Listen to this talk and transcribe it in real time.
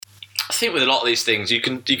I think with a lot of these things, you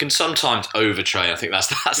can sometimes overtrain. I think that's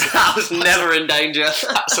That was never in danger.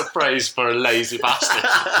 That's a phrase for a lazy bastard.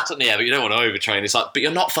 So, yeah, but you don't want to overtrain. It's like, but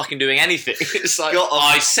you're not fucking doing anything. It's like,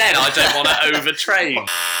 I said I don't want to overtrain.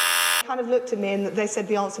 Kind of looked at me and they said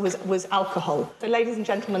the answer was alcohol. So, ladies and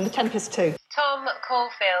gentlemen, The Tempest 2. Tom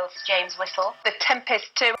Caulfield's James Whittle. The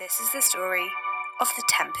Tempest 2. This is the story of The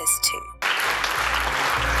Tempest 2.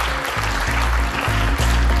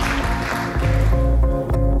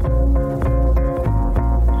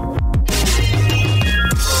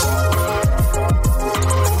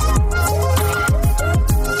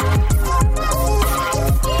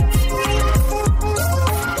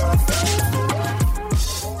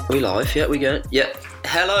 We live? Yeah, we go. Yeah.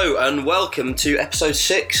 Hello and welcome to episode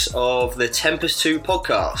 6 of the Tempest 2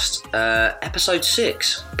 podcast. Episode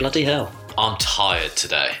 6. Bloody hell. I'm tired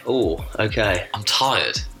today. Oh, okay. I'm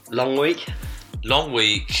tired. Long week? Long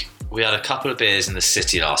week. We had a couple of beers in the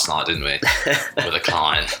city last night, didn't we? With a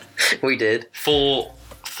client. We did. Four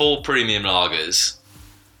premium lagers.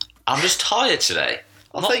 I'm just tired today.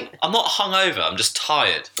 I'm not hungover. I'm just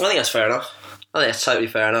tired. I think that's fair enough. I think that's totally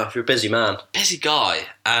fair enough. You're a busy man. Busy guy.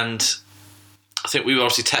 And I think we were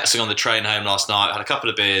obviously texting on the train home last night. Had a couple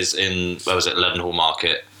of beers in, where was it, Leadenhall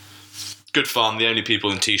Market. Good fun. The only people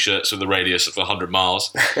in T-shirts with the radius of 100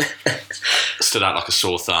 miles. Stood out like a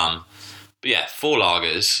sore thumb. But yeah, 4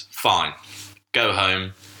 lagers. Fine. Go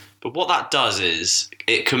home. But what that does is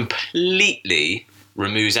it completely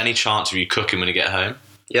removes any chance of you cooking when you get home.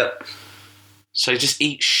 Yep. So just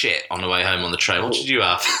eat shit on the way home on the train. What did you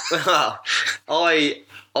have? I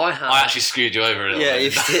actually screwed you over a little bit. Yeah, you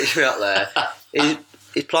stitched me up there.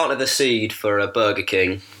 He planted the seed for a Burger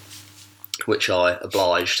King, which I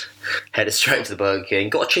obliged. Headed straight to the Burger King.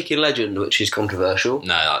 Got a Chicken Legend, which is controversial.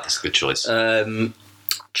 No, that's a good choice.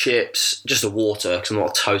 Chips, just a water, because I'm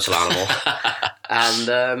not a total animal.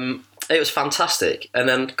 And it was fantastic. And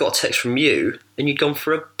then got a text from you, and you'd gone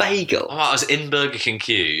for a bagel. Oh, I was in Burger King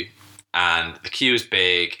queue, and the queue was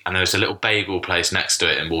big, and there was a little bagel place next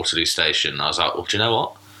to it in Waterloo Station. I was like, well, do you know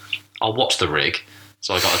what? I'll watch the rig.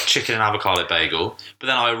 So I got a chicken and avocado bagel. But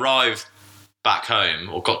then I arrived back home,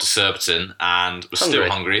 or got to Surbiton, and was still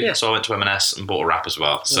hungry. Yeah. So I went to M&S and bought a wrap as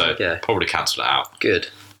well. So probably cancelled it out. Good.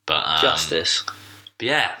 But justice. But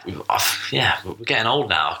yeah, we're getting old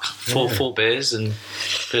now. Four beers and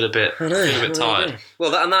feel a bit tired. Well,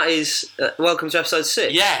 that is welcome to episode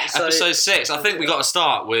 6. Yeah, episode 6. I think we got to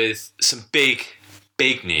start with some big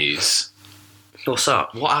news. What's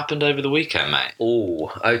up? What happened over the weekend, mate?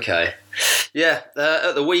 Oh, okay. Yeah,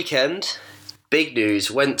 at the weekend, big news.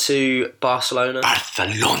 Went to Barcelona.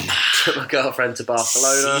 Took my girlfriend to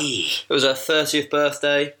Barcelona. It was her 30th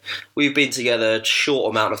birthday. We've been together a short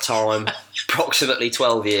amount of time, approximately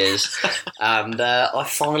 12 years. And I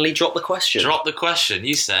finally dropped the question. Dropped the question.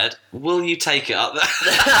 You said, will you take it up there?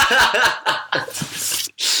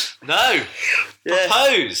 No. Yeah.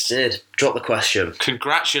 Proposed. Did. Drop the question.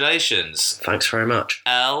 Congratulations. Thanks very much.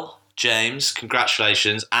 James,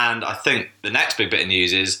 congratulations. And I think the next big bit of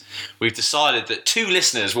news is we've decided that 2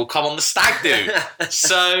 listeners will come on the stag do.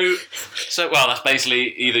 so well, that's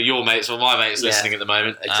basically either your mates or my mates listening at the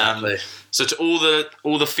moment. Exactly. So to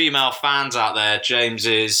all the female fans out there, James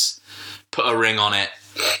is put a ring on it.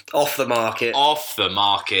 Off the market. Off the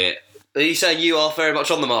market. Are you saying you are very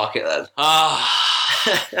much on the market then?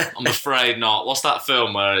 I'm afraid not. What's that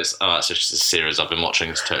film where it's just a series I've been watching.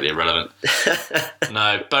 It's totally irrelevant.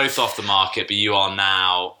 No, both off the market, but you are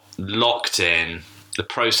now locked in. The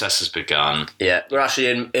process has begun. Yeah, we're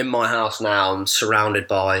actually in my house now. I'm surrounded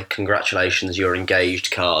by congratulations, you're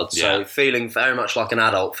engaged cards. Yeah. So feeling very much like an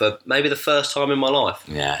adult for maybe the first time in my life.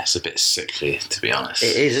 Yeah, it's a bit sickly, to be honest.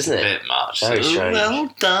 It is, isn't it? A bit much. Very strange.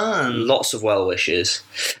 Well done. Lots of well wishes.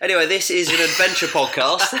 Anyway, this is an adventure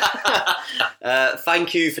podcast.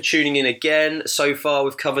 Thank you for tuning in again. So far,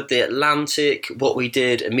 we've covered the Atlantic, what we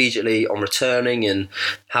did immediately on returning, and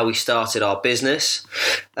how we started our business.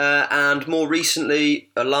 And more recently,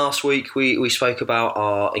 last week we spoke about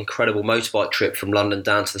our incredible motorbike trip from London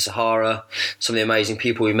down to the Sahara, some of the amazing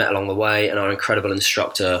people we met along the way, and our incredible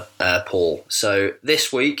instructor, Paul. So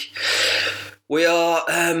this week we are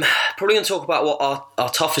probably going to talk about what our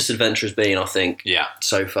toughest adventure has been, I think,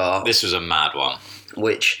 so far. This was a mad one.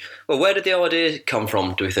 Where did the idea come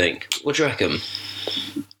from, do we think? What do you reckon?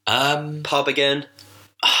 Pub again?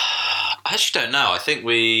 I actually don't know. I think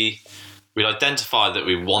we'd identified that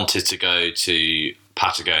we wanted to go to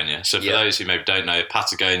Patagonia. So for those who maybe don't know,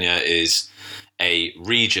 Patagonia is a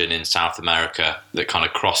region in South America that kind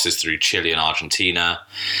of crosses through Chile and Argentina.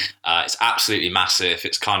 It's absolutely massive.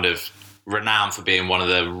 It's kind of renowned for being one of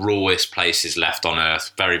the rawest places left on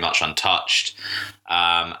Earth, very much untouched.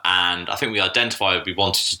 And think we identified we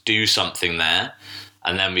wanted to do something there,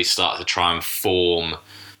 and then we started to try and form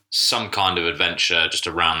some kind of adventure just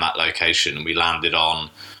around that location. And we landed on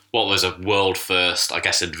what was a world first, I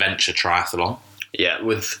guess, adventure triathlon. Yeah,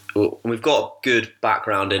 we've got good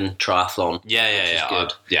background in triathlon. Yeah.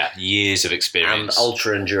 Good. Years of experience. And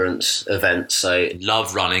ultra endurance events. So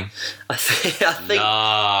love running. I think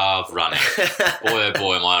love running. Boy, oh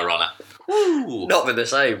boy, am I a runner. Woo. Not been the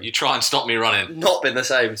same. You try and stop me running. Not been the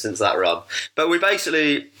same since that run. But we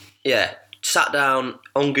basically, sat down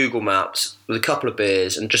on Google Maps with a couple of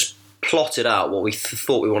beers and just plotted out what we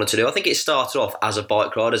thought we wanted to do. I think it started off as a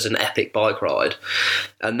bike ride, as an epic bike ride,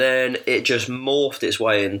 and then it just morphed its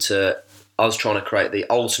way into us trying to create the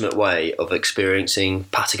ultimate way of experiencing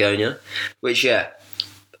Patagonia, which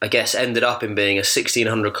I guess ended up in being a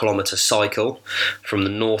 1,600 kilometre cycle from the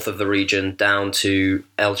north of the region down to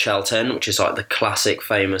El Chalten, which is like the classic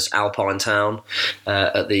famous alpine town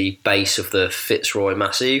at the base of the Fitzroy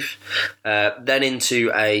Massif. Then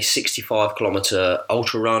into a 65 kilometre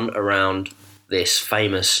ultra run around this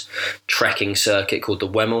famous trekking circuit called the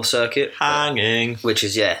Wemmel Circuit. Hanging. Which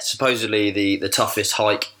is, supposedly the toughest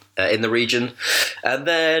hike in the region. And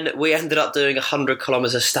then we ended up doing 100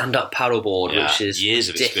 kilometre stand-up paddleboard, which is years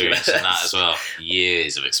of ridiculous. experience in that as well.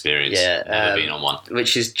 Years of experience. Never been on one.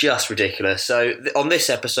 Which is just ridiculous. So on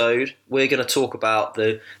this episode, we're going to talk about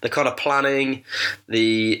the kind of planning,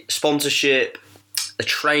 the sponsorship, the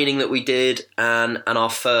training that we did, and our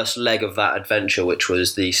first leg of that adventure, which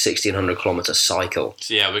was the 1,600 kilometre cycle.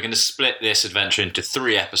 So we're going to split this adventure into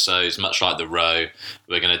 3 episodes, much like the row.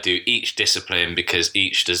 We're going to do each discipline because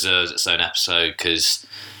each deserves its own episode, because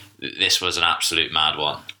this was an absolute mad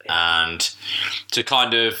one. And to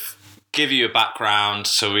kind of give you a background,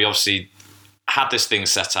 so we obviously had this thing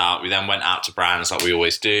set out. We then went out to brands like we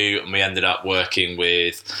always do, and we ended up working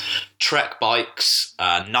with Trek Bikes.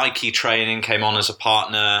 Nike Training came on as a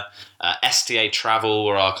partner. STA Travel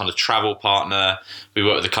were our kind of travel partner. We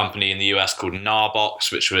worked with a company in the US called Narbox,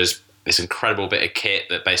 which was this incredible bit of kit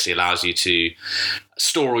that basically allows you to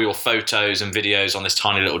store all your photos and videos on this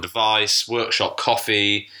tiny little device. Workshop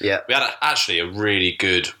Coffee. Yeah, we had actually a really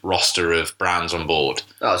good roster of brands on board.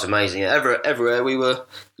 That was amazing. Everywhere we were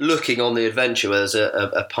looking on the adventure, there's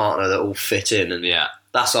a partner that all fit in, and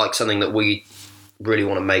that's like something that we really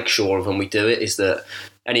want to make sure of when we do it, is that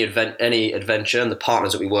any adventure and the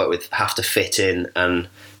partners that we work with have to fit in and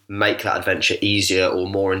make that adventure easier or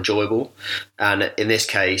more enjoyable. And in this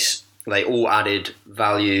case, they all added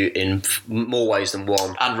value in more ways than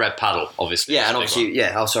one. And Red Paddle, obviously. Yeah, and obviously,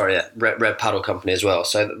 Red Paddle Company as well.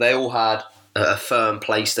 So they all had a firm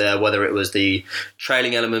place there, whether it was the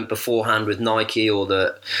trailing element beforehand with Nike or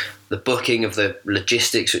the booking of the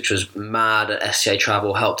logistics, which was mad at STA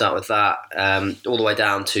Travel, helped out with that, all the way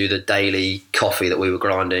down to the daily coffee that we were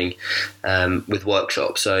grinding with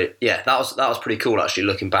Workshop. So that was pretty cool, actually,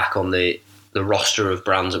 looking back on the roster of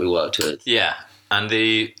brands that we worked with. Yeah, and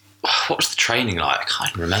what was the training like? I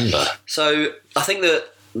can't remember. So I think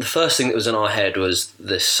that the first thing that was in our head was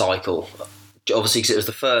this cycle, obviously, because it was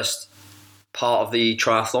the first part of the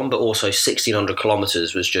triathlon, but also 1,600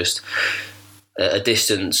 kilometres was just a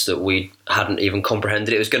distance that we hadn't even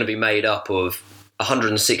comprehended. It was going to be made up of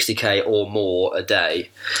 160k or more a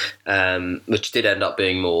day, which did end up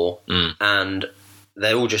being more, and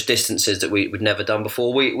they're all just distances that we'd never done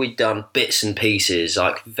before. We'd done bits and pieces,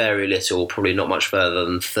 like very little, probably not much further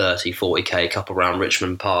than 30, 40k, a couple around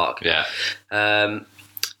Richmond Park. Yeah.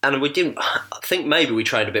 And we didn't. I think maybe we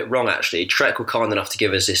trained a bit wrong, actually. Trek were kind enough to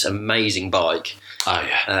give us this amazing bike. Oh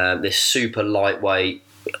yeah. This super lightweight,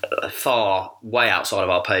 way outside of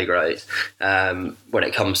our pay grade when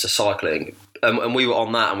it comes to cycling. And we were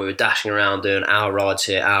on that, and we were dashing around doing our rides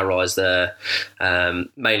here, our rides there,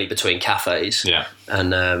 mainly between cafes. Yeah.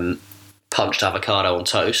 And punched avocado on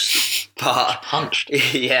toast. But punched?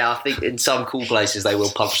 Yeah, I think in some cool places they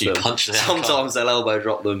will punch them. Punch the Sometimes they'll elbow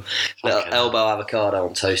drop them. Elbow avocado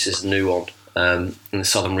on toast is a new one in the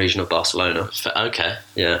southern region of Barcelona. Okay.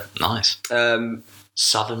 Yeah. Nice.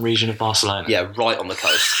 Southern region of Barcelona. Yeah, right on the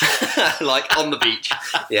coast. Like on the beach.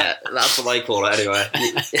 Yeah, that's what they call it anyway.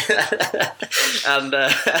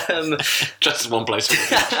 And just one place.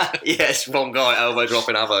 Yes, one guy elbow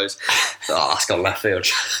dropping avos. Oh, that's gone left field.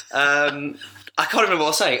 I can't remember what I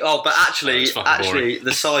was saying. Oh, but actually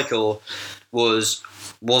the cycle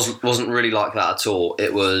wasn't really like that at all.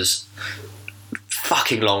 It was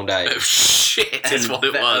fucking long day. Oh, shit, is what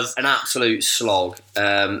it was. An absolute slog.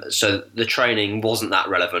 So the training wasn't that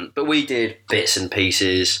relevant, but we did bits and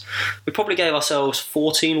pieces. We probably gave ourselves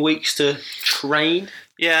 14 weeks to train.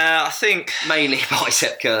 Yeah, I think Mainly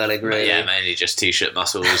bicep curling, really. Yeah, mainly just t-shirt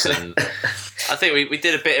muscles, and I think we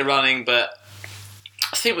did a bit of running, but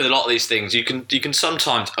I think with a lot of these things, you can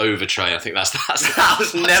sometimes overtrain. I think that's That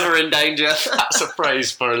was never in danger. that's a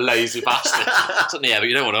phrase for a lazy bastard. It's like, yeah, but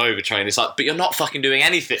you don't want to overtrain. It's like, but you're not fucking doing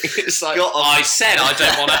anything. It's like, I said I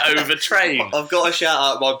don't want to overtrain. I've got to shout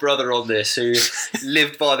out my brother on this, who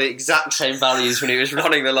lived by the exact same values when he was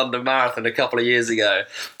running the London Marathon a couple of years ago.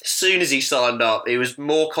 As soon as he signed up, he was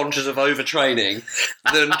more conscious of overtraining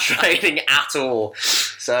than training at all.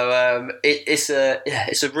 So it's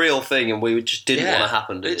a real thing, and we just didn't want to happen.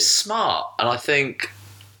 Did It's smart, and I think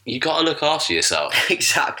you got to look after yourself.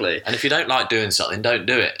 Exactly. And if you don't like doing something, don't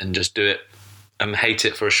do it, and just do it and hate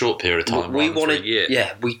it for a short period of time. We rather than wanted, for a year.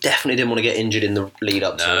 yeah, we definitely didn't want to get injured in the lead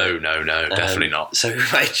up to it. No, definitely not. So we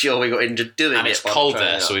made sure we got injured doing it. And it's by cold training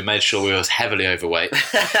there, up. so we made sure we were heavily overweight.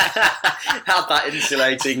 Had that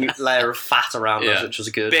insulating layer of fat around us, which was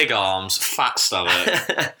good. Big arms, fat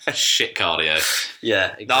stomach, shit cardio.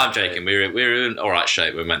 Yeah, exactly. No, I'm joking. We were in all right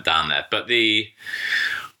shape when we went down there. But the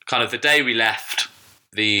day we left,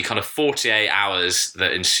 the kind of 48 hours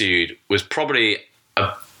that ensued was probably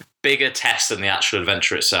a bigger test than the actual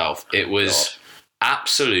adventure itself. It was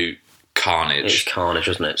absolute carnage. It was carnage,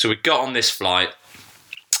 wasn't it? So we got on this flight,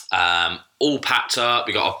 all packed up.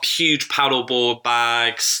 We got our huge paddleboard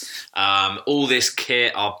bags, all this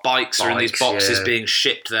kit. Our bikes are in these boxes being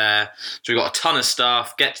shipped there. So we got a ton of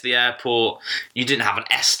stuff. Get to the airport. You didn't have an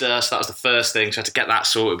Ester, so that was the first thing. So we had to get that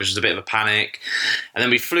sorted, which was a bit of a panic. And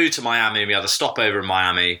then we flew to Miami. We had a stopover in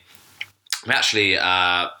Miami. We actually...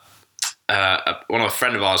 one of a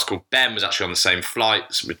friend of ours called Ben was actually on the same flight,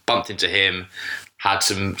 so we bumped into him, had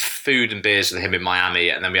some food and beers with him in Miami,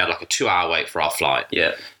 and then we had like a 2-hour wait for our flight.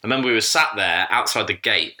 Yeah. I remember we were sat there outside the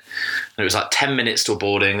gate, and it was like 10 minutes till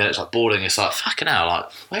boarding, then it was like boarding, it's like, fucking hell, like,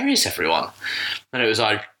 where is everyone? And it was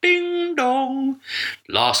like, ding dong,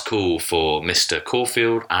 last call for Mr.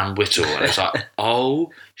 Caulfield and Whittle, and it was like,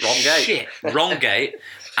 oh, Wrong gate. shit, wrong gate,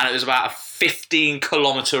 and it was about a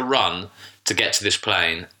 15-kilometre run to get to this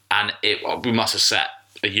plane. And we must have set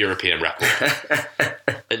a European record,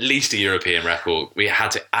 at least a European record. We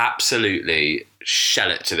had to absolutely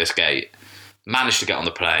shell it to this gate. Managed to get on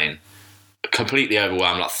the plane, completely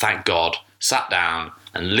overwhelmed, like, thank God, sat down,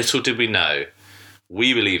 and little did we know,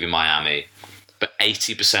 we were leaving Miami, but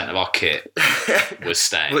 80% of our kit was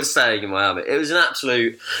staying. Was staying in Miami. It was an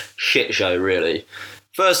absolute shit show, really.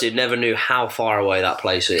 Firstly, never knew how far away that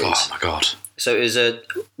place is. Oh, my God. So it was a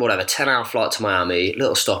 10-hour flight to Miami,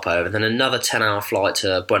 little stopover, then another 10-hour flight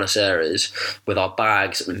to Buenos Aires with our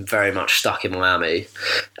bags very much stuck in Miami.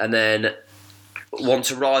 And then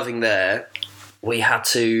once arriving there, we had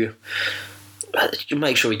to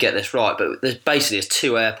make sure we get this right, but there's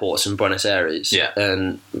 2 airports in Buenos Aires. Yeah.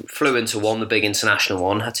 And flew into one, the big international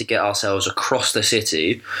one, had to get ourselves across the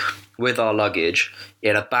city with our luggage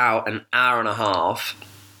in about an hour and a half,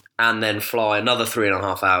 and then fly another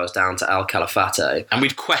 3.5 hours down to El Calafate. And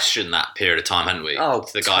we'd questioned that period of time, hadn't we? Oh,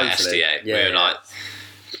 to the guy at totally. SDA. Yeah,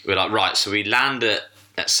 we were like, right, so we land at,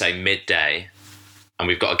 let's say, midday, and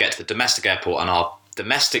we've got to get to the domestic airport, and our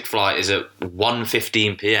domestic flight is at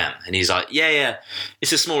 1:15 p.m. And he's like, yeah,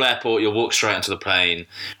 it's a small airport, you'll walk straight onto the plane.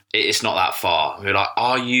 It's not that far. And we were like,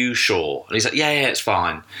 are you sure? And he's like, yeah, it's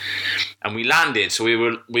fine. And we landed, so we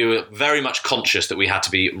were very much conscious that we had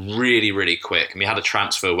to be really, really quick. And we had a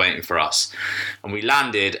transfer waiting for us. And we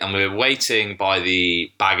landed, and we were waiting by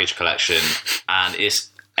the baggage collection, and it's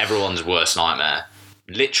everyone's worst nightmare.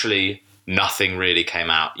 Literally nothing really came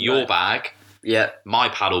out. Your bag, my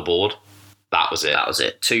paddleboard, that was it. That was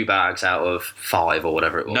it. 2 bags out of 5 or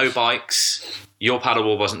whatever it was. No bikes. Your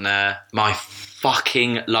paddleboard wasn't there. My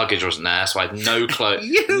fucking luggage wasn't there, so I had no clothes.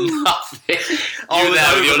 Nothing. I was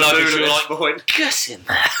there with your over the luggage. moon You were at like, this point. Get in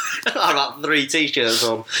there. I had about 3 t-shirts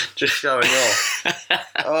on, just showing off.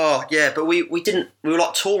 Oh yeah, but we were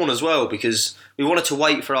like torn as well, because we wanted to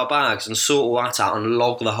wait for our bags and sort all that out and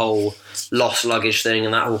log the whole lost luggage thing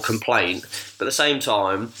and that whole complaint. But at the same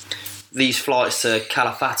time, these flights to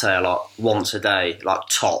Calafate are like once a day, like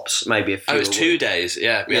tops, maybe a few. Oh, it's 2 days.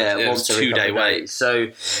 Yeah, it was once every 2 day couple of wait. days. So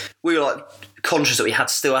we were like conscious that we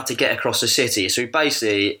still had to get across the city. So we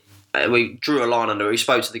basically we drew a line under it. We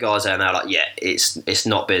spoke to the guys there, and they're like, yeah, it's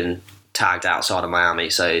not been tagged outside of Miami,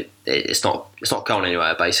 so it's not going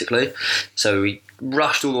anywhere basically. So we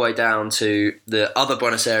rushed all the way down to the other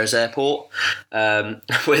Buenos Aires airport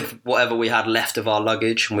with whatever we had left of our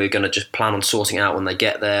luggage, and we were going to just plan on sorting it out when they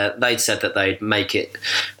get there. They'd said that they'd make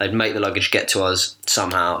the luggage get to us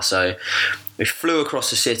somehow. So we flew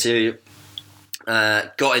across the city,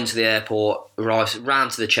 got into the airport, ran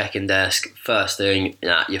to the check-in desk. First thing,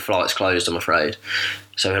 your flight's closed, I'm afraid.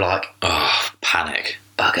 So we're like, Oh, panic.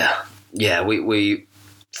 bugger. Yeah, we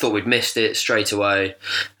thought we'd missed it straight away.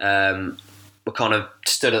 We kind of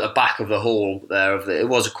stood at the back of the hall there. It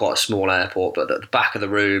was quite a small airport, but at the back of the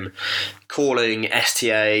room, calling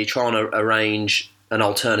STA, trying to arrange an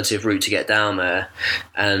alternative route to get down there.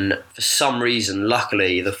 And for some reason,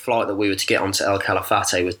 luckily, the flight that we were to get onto El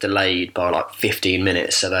Calafate was delayed by like 15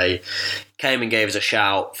 minutes. So they came and gave us a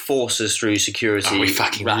shout, forced us through security. We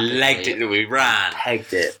fucking rapidly, legged it. We ran.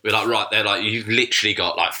 pegged it. We're like, right, they're like, you've literally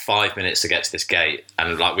got like 5 minutes to get to this gate.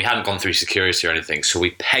 And like, we hadn't gone through security or anything. So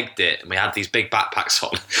we pegged it and we had these big backpacks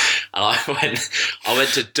on. And I went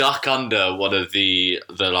to duck under one of the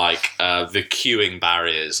queuing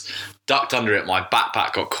barriers. Ducked under it, my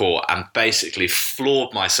backpack got caught and basically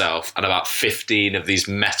floored myself and about 15 of these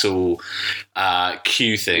metal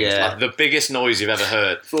queue things. Yeah. Like the biggest noise you've ever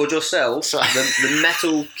heard. Floored yourself, the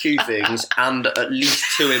metal queue things, and at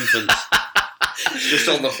least 2 infants just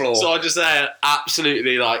on the floor. So I just there,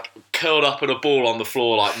 absolutely like curled up in a ball on the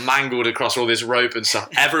floor, like mangled across all this rope and stuff.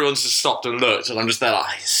 Everyone's just stopped and looked, and I'm just there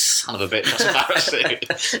like, son of a bitch, that's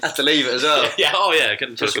embarrassing. Had to leave it as well. Yeah, oh yeah,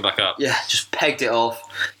 couldn't pick it back up. Yeah, just pegged it off.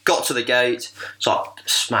 Got to the gate. So I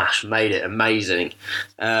smash, made it amazing.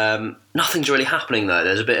 Nothing's really happening though.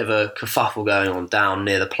 There's a bit of a kerfuffle going on down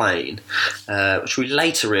near the plane, which we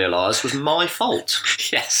later realised was my fault.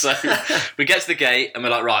 Yeah, so we get to the gate and we're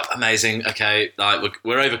like, right, amazing, okay, like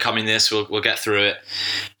we're overcoming this, we'll get through it.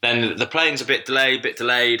 Then the plane's a bit delayed,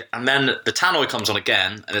 and then the tannoy comes on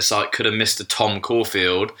again, and it's like, could have Mr. Tom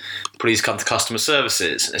Caulfield please come to customer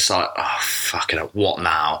services? And it's like, oh, fucking hell, what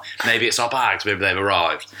now? Maybe it's our bags, maybe they've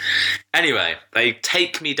arrived. Anyway, they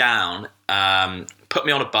take me down, put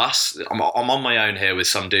me on a bus. I'm on my own here with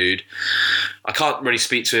some dude. I can't really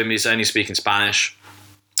speak to him, he's only speaking Spanish.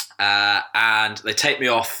 And they take me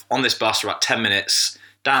off on this bus for about 10 minutes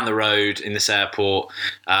down the road in this airport.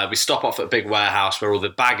 We stop off at a big warehouse where all the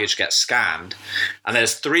baggage gets scanned, and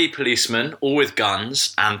there's 3 policemen, all with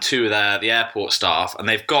guns, and 2 of the airport staff, and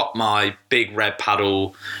they've got my big red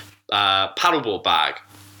paddleboard bag.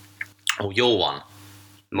 Or your one.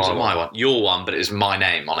 My one. Your one, but it was my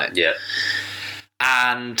name on it. Yeah.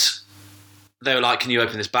 And they were like, can you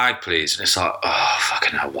open this bag, please? And it's like, oh,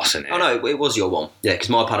 fucking hell, what's in it? Oh, no, it was your one. Yeah, because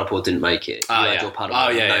my paddleboard didn't make it. You had your paddleboard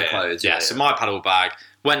with no clothes. Yeah, so my paddle bag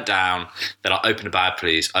went down. They're like, open the bag,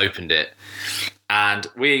 please. Opened it. And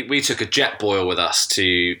we took a jet boil with us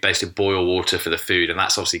to basically boil water for the food, and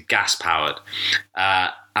that's obviously gas-powered.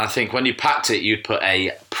 And I think when you packed it, you'd put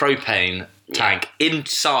a propane tank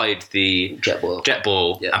inside the jet boil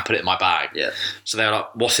and put it in my bag. Yeah. So they were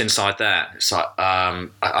like, what's inside there? It's like, I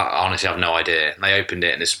honestly have no idea. And they opened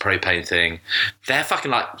it and it's a propane thing. They're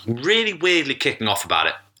fucking like really weirdly kicking off about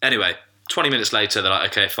it. Anyway, 20 minutes later, they're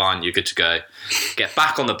like, okay, fine, you're good to go. Get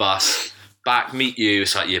back on the bus, back, meet you.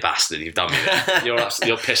 It's like, you bastard, you've done me. You're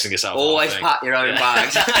pissing yourself off. Always pack your own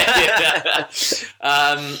bags.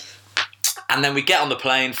 And then we get on the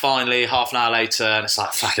plane finally, half an hour later, and it's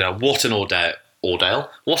like, fucking hell, what an ordeal.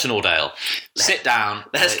 What an ordeal. Sit down.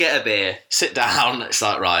 Let's get a beer. Sit down. It's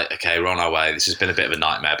like, right, okay, we're on our way. This has been a bit of a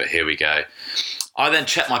nightmare, but here we go. I then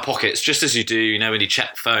check my pockets, just as you do, you know, when you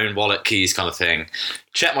check phone, wallet, keys kind of thing.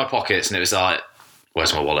 Check my pockets, and it was like,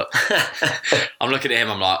 where's my wallet? I'm looking at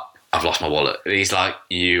him, I'm like, I've lost my wallet. And he's like,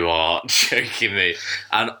 you are joking me.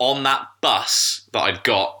 And on that bus that I'd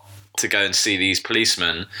got to go and see these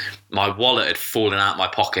policemen, my wallet had fallen out my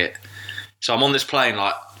pocket. So I'm on this plane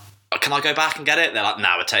like, can I go back and get it? They're like,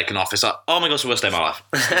 nah, we're taking off. It's like, oh my God, it's the worst day of my life.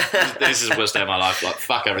 This is the worst day of my life. Like,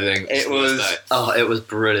 fuck everything. It was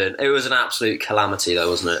brilliant. It was an absolute calamity though,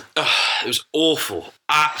 wasn't it? It was awful.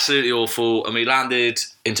 Absolutely awful. And we landed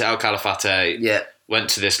into El Calafate. Yeah. Went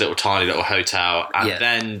to this tiny little hotel, and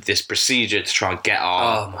then this procedure to try and get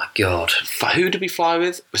our... Oh my God. Who did we fly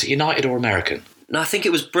with? Was it United or American? No, I think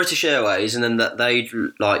it was British Airways, and then that they'd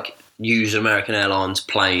like use American Airlines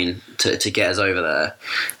plane to get us over there.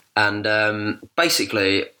 And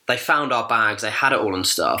basically, they found our bags, they had it all and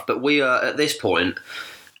stuff, but we are at this point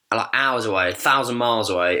like hours away, 1,000 miles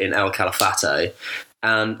away in El Calafate,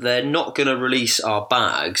 and they're not going to release our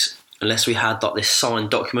bags unless we had like this signed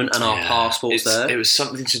document and our passports there. It was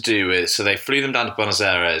something to do with, so they flew them down to Buenos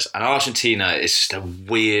Aires, and Argentina is just a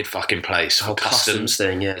weird fucking place for customs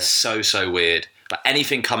thing, yeah. It's so weird. But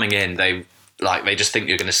anything coming in, they just think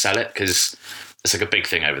you're going to sell it because it's like a big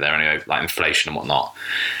thing over there anyway, like inflation and whatnot.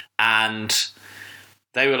 And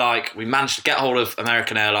they were like, we managed to get hold of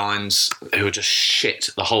American Airlines, who were just shit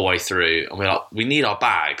the whole way through. And we're like, we need our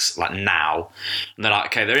bags, like now. And they're like,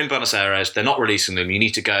 okay, they're in Buenos Aires, they're not releasing them. You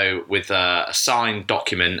need to go with a signed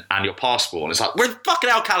document and your passport. And it's like, we're in fucking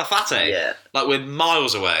El Calafate. Yeah. Like, we're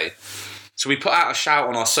miles away. So we put out a shout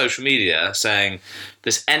on our social media saying,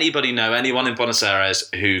 does anybody know anyone in Buenos Aires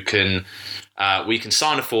who can, we can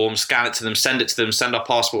sign a form, scan it to them, send our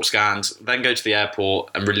passport scans, then go to the airport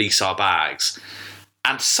and release our bags.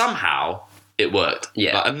 And somehow it worked.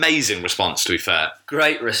 Yeah. Like, amazing response, to be fair.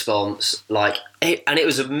 Great response. And it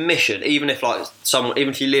was a mission. Even if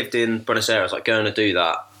you lived in Buenos Aires, going to do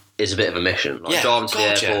that is a bit of a mission. Driving to the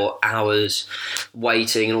airport, hours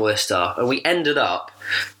waiting and all this stuff. And we ended up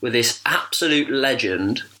with this absolute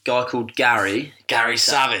legend, guy called Gary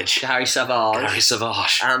Savage. Gary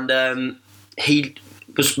Savage. And he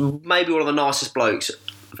was maybe one of the nicest blokes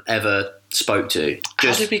I've ever spoke to.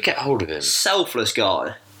 How did we get hold of him? Selfless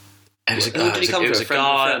guy. It was a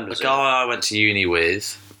guy I went to uni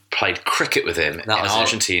with, played cricket with him in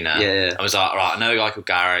Argentina. Yeah. I was like, right, I know a guy called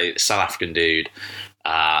Gary, South African dude.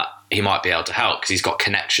 He might be able to help because he's got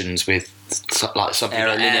connections with something like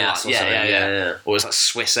Aerolíneas or something. Yeah. Or it was like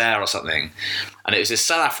Swiss Air or something. And it was this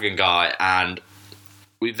South African guy, and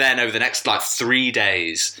we then, over the next 3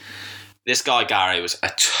 days, this guy Gary was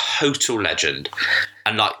a total legend,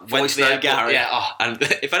 and went to the airport. Gary. Yeah, and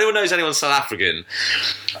if anyone knows anyone South African,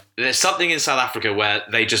 there's something in South Africa where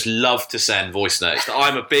they just love to send voice notes that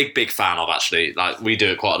I'm a big fan of. Actually, we do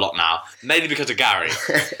it quite a lot now, mainly because of Gary.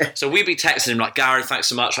 So we'd be texting him Gary, thanks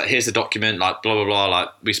so much. Here's the document. Blah blah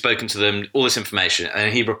blah. We've spoken to them, all this information,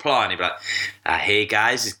 and he'd reply and he'd be like, "Hey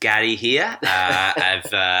guys, it's Gary here. I've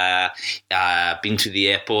been to the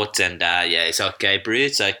airport, and yeah, it's okay, bro.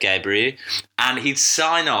 And he'd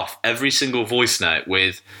sign off every single voice note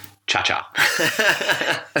with cha-cha.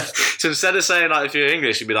 So instead of saying, if you're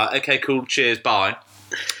English, you'd be like, okay, cool, cheers, bye.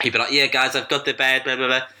 He'd be like, yeah, guys, I've got the bed, blah, blah,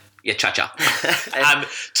 blah. Yeah, cha-cha. And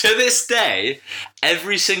to this day,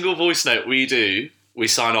 every single voice note we do, we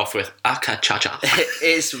sign off with, okay, cha-cha.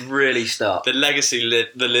 It's really stuck. The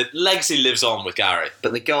legacy lives on with Gary.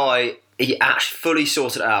 But the guy, he actually fully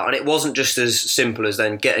sorted it out, and it wasn't just as simple as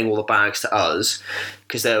then getting all the bags to us,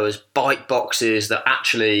 because there was bike boxes that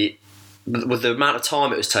actually, with the amount of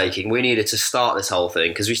time it was taking, we needed to start this whole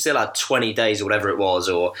thing because we still had 20 days or whatever it was,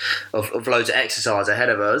 or of loads of exercise ahead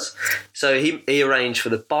of us. So he arranged for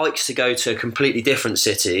the bikes to go to a completely different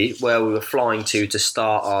city where we were flying to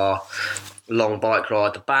start our long bike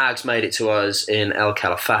ride. The bags made it to us in El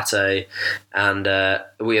Calafate, and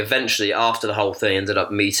we eventually, after the whole thing, ended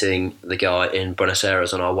up meeting the guy in Buenos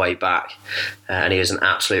Aires on our way back, and he was an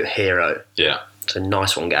absolute hero. Yeah. So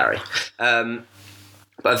nice one, Gary.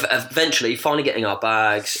 But eventually, finally getting our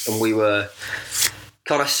bags, and we were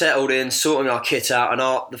kind of settled in, sorting our kit out, and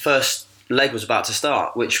the first leg was about to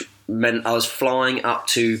start, which meant I was flying up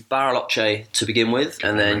to Bariloche to begin with,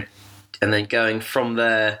 and then going from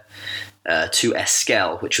there to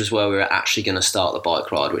Esquel, which was where we were actually going to start the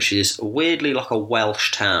bike ride, which is weirdly like a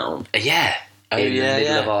Welsh town. Yeah. In the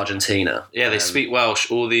middle of Argentina. Yeah, they speak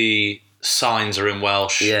Welsh. All the signs are in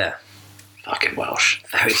Welsh. Yeah. Fucking Welsh.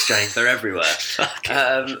 Very strange. They're everywhere.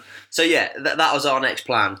 So yeah, that was our next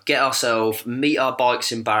plan. Meet our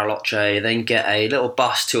bikes in Bariloche, then get a little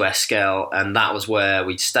bus to Esquel, and that was where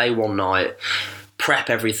we'd stay one night, prep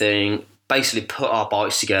everything, basically put our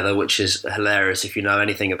bikes together, which is hilarious if you know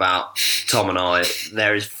anything about Tom and I.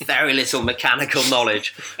 There is very little mechanical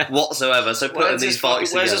knowledge whatsoever. So putting these bikes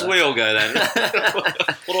together... Where's this wheel go then?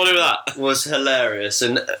 What do I do with that? Was hilarious.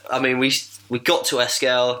 And I mean, we got to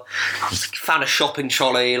Esquel, found a shopping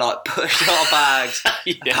trolley, pushed our bags,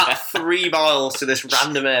 about 3 miles to this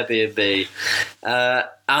random Airbnb.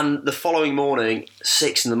 And the following morning,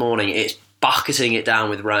 6 in the morning, it's bucketing it down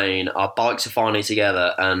with rain. Our bikes are finally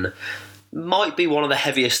together, and might be one of the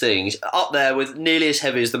heaviest things, up there with nearly as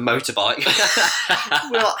heavy as the motorbike.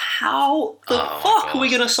 We're like, how the fuck are we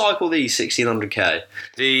going to cycle these 1600k?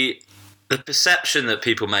 The perception that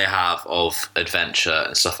people may have of adventure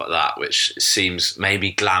and stuff like that, which seems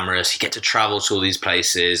maybe glamorous, you get to travel to all these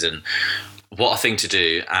places and what a thing to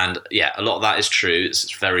do. And yeah, a lot of that is true.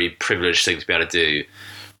 It's a very privileged thing to be able to do.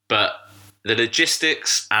 But the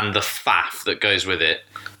logistics and the faff that goes with it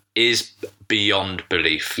is beyond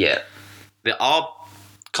belief. Yeah. Our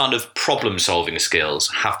kind of problem-solving skills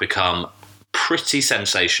have become pretty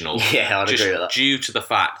sensational. Yeah, I'd agree with that. Due to the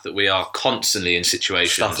fact that we are constantly in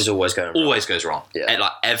situations... Stuff is always going wrong. Always goes wrong. Yeah.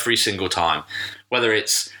 Every single time. Whether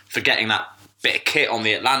it's forgetting that bit of kit on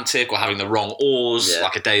the Atlantic or having the wrong oars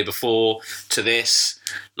a day before to this.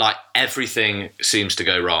 Everything seems to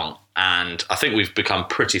go wrong. And I think we've become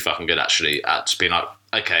pretty fucking good, actually, at just being like,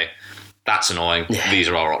 okay, that's annoying. Yeah. These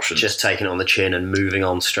are our options. Just taking it on the chin and moving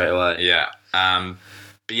on straight away. Yeah.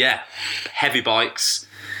 But yeah, heavy bikes.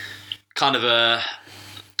 Kind of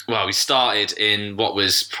we started in what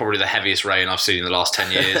was probably the heaviest rain I've seen in the last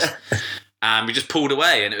 10 years. And we just pulled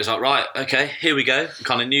away, and it was like, right, okay, here we go. We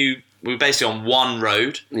kind of knew we were basically on one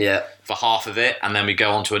road for half of it, and then we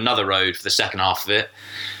go on to another road for the second half of it.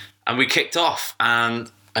 And we kicked off. And,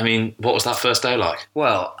 I mean, what was that first day like?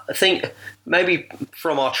 Well, I think maybe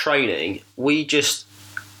from our training, we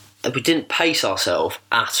didn't pace ourselves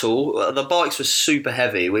at all. The bikes were super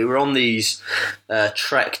heavy. We were on these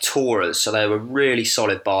Trek Tourers, so they were really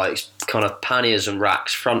solid bikes, kind of panniers and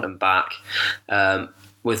racks, front and back,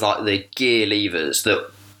 with like the gear levers that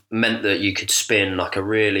meant that you could spin like a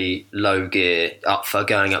really low gear up for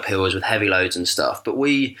going up hills with heavy loads and stuff. But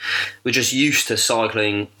we were just used to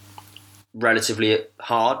cycling relatively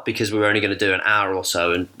hard because we were only going to do an hour or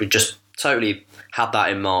so, and we just totally had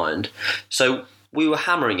that in mind. So we were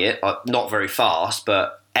hammering it, not very fast,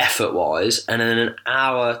 but effort-wise, and then an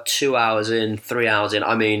hour, 2 hours in, 3 hours in,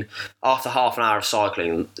 I mean, after half an hour of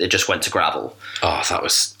cycling, it just went to gravel. Oh, that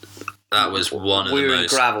was one of the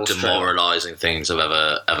most demoralising things I've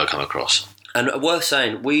ever come across. And worth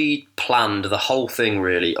saying, we planned the whole thing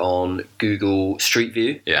really on Google Street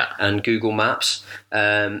View and Google Maps,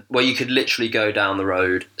 where you could literally go down the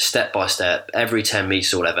road step by step, every 10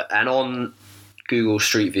 metres or whatever, and on Google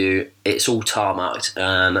Street View, it's all tarmacked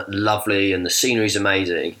and lovely, and the scenery's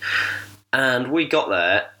amazing. And we got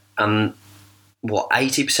there, and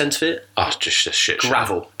 80% of it? Oh, just a shit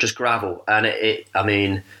gravel, just gravel. And I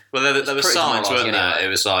mean, well, there were signs, weren't there? Anyway. It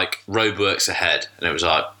was like roadworks ahead, and it was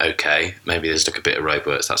like, okay, maybe there's like a bit of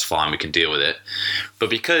roadworks. That's fine, we can deal with it. But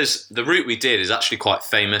because the route we did is actually quite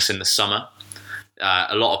famous in the summer.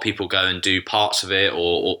 A lot of people go and do parts of it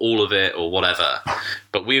or all of it or whatever.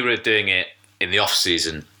 But we were doing it in the off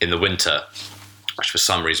season, in the winter, which for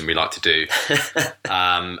some reason we like to do.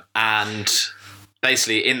 And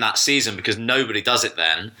basically in that season, because nobody does it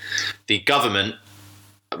then, the government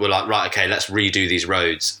were like, right, okay, let's redo these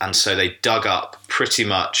roads. And so they dug up pretty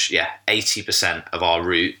much, 80% of our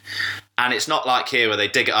route. And it's not like here where they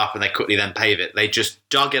dig it up and they quickly then pave it. They just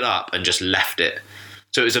dug it up and just left it.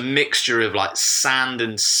 So it was a mixture of like sand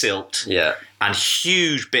and silt. Yeah. And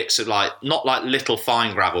huge bits of like, not like little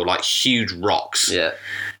fine gravel, like huge rocks. Yeah.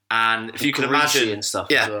 And if you can imagine, and stuff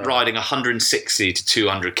riding 160 to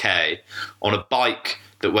 200k on a bike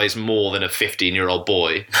that weighs more than a 15-year-old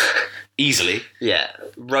boy, easily. Yeah.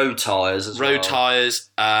 Road tyres as well. Road tyres.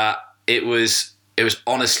 It was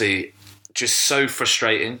honestly just so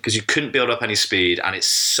frustrating because you couldn't build up any speed, and it's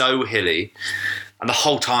so hilly. And the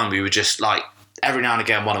whole time we were just like, every now and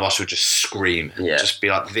again, one of us would just scream and just be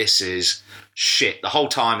like, this is shit. The whole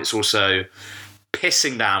time it's also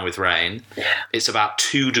pissing down with rain. Yeah. It's about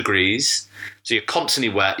 2 degrees. So you're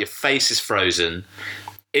constantly wet. Your face is frozen.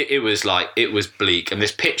 It was bleak. And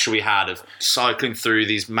this picture we had of cycling through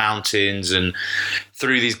these mountains and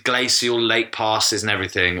through these glacial lake passes and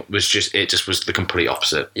everything was just was the complete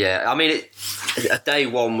opposite. Yeah, I mean, day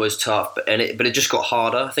one was tough, but it just got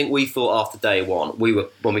harder. I think we thought after day one,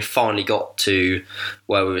 when we finally got to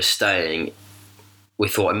where we were staying, we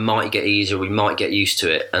thought it might get easier, we might get used to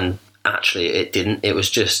it, and actually it didn't. It was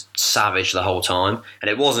just savage the whole time, and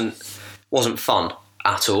it wasn't fun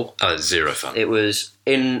at all. Zero fun. It was,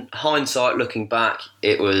 in hindsight, looking back,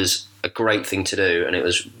 it was a great thing to do, and it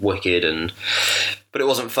was wicked, but it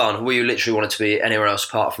wasn't fun. We literally wanted to be anywhere else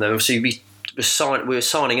apart from them. Obviously, we were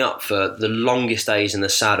signing up for the longest days in the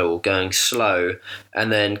saddle, going slow,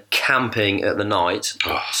 and then camping at the night,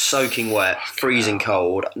 soaking wet, freezing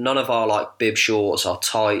cold. None of our like bib shorts, our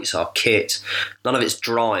tights, our kit, none of it's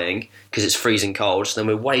drying because it's freezing cold. So then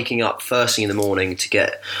we're waking up first thing in the morning to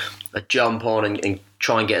get a jump on and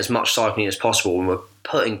try and get as much cycling as possible, and we're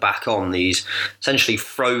putting back on these essentially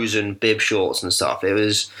frozen bib shorts and stuff. It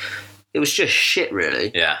was just shit,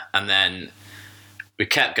 really. Yeah, and then we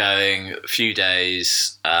kept going a few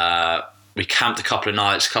days. We camped a couple of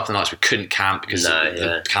nights we couldn't camp because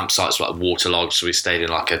the campsites were like waterlogged, so we stayed in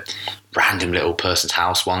like a random little person's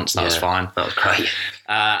house once. That was fine. That was great.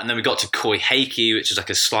 And then we got to Coyhaique, which is like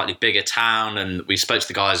a slightly bigger town, and we spoke to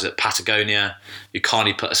the guys at Patagonia who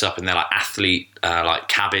kindly put us up in their like athlete like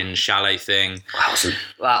cabin chalet thing.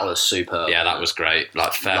 That was superb. Yeah, that was great.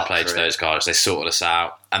 Like fair play to those guys. They sorted us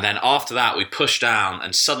out. And then after that we pushed down,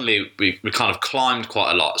 and suddenly we kind of climbed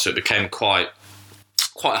quite a lot, so it became quite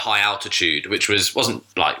a high altitude, which wasn't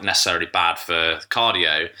like necessarily bad for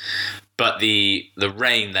cardio, but the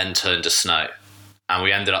rain then turned to snow, and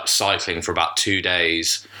we ended up cycling for about 2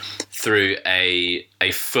 days through a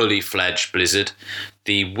fully fledged blizzard.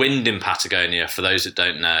 The wind in Patagonia, for those that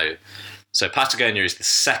don't know, so Patagonia is the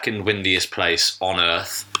second windiest place on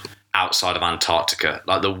Earth outside of Antarctica.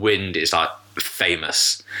 Like the wind is like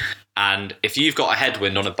famous, and if you've got a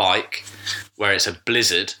headwind on a bike where it's a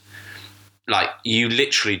blizzard, like you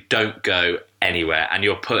literally don't go anywhere, and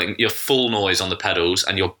you're putting your full noise on the pedals,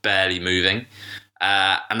 and you're barely moving,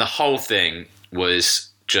 and the whole thing was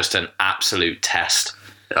just an absolute test.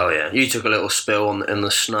 Oh yeah, you took a little spill in the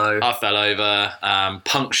snow. I fell over.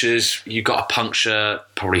 Punctures. You got a puncture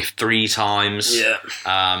probably 3 times.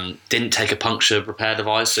 Yeah. Didn't take a puncture repair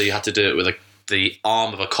device, so you had to do it with the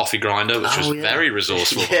arm of a coffee grinder, which was very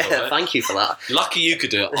resourceful. Yeah, thank you for that. Lucky you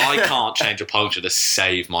could do it. I can't change a puncture to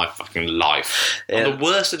save my fucking life. Yeah. I'm the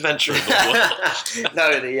worst adventurer in the world. No,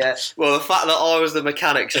 well, the fact that I was the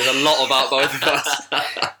mechanic says a lot about both of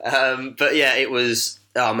us. But yeah, it was.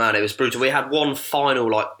 Oh man, it was brutal. We had one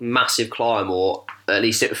final massive climb, or at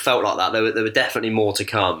least it felt like that. There were definitely more to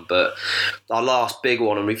come, but our last big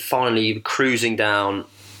one, and we finally were cruising down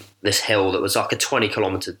this hill that was like a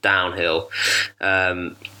 20-kilometre downhill,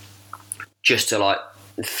 just to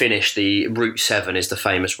finish the Route 7 is the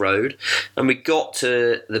famous road, and we got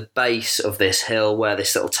to the base of this hill where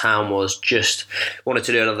this little town was. Just wanted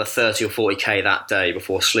to do another 30 or 40k that day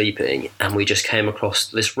before sleeping, and we just came across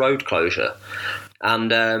this road closure.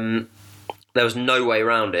 And there was no way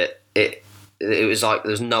around it. It was like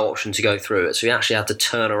there was no option to go through it. So we actually had to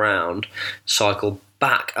turn around, cycle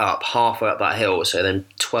back up halfway up that hill. So then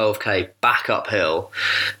 12k back uphill,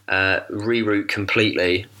 reroute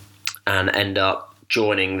completely, and end up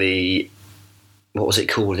joining what was it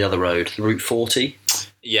called? The other road, the Route 40.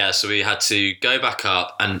 Yeah, so we had to go back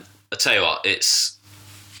up, and I tell you what,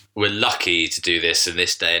 we're lucky to do this in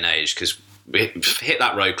this day and age, because we hit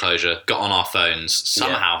that road closure, got on our phones,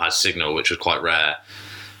 somehow had signal, which was quite rare,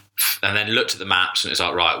 and then looked at the maps, and it was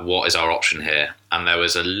like, right, what is our option here? And there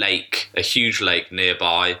was a lake, a huge lake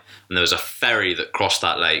nearby, and there was a ferry that crossed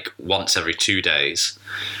that lake once every 2 days,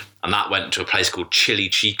 and that went to a place called Chile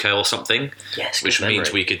Chico or something, which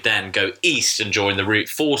means we could then go east and join the Route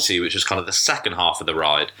 40, which was kind of the second half of the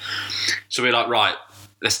ride. So we were like, right,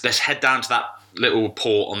 let's head down to that little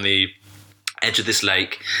port on the edge of this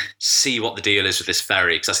lake, see what the deal is with this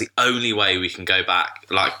ferry, because that's the only way we can go back,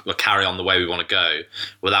 or carry on the way we want to go,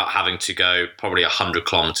 without having to go probably 100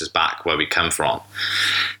 kilometres back where we come from.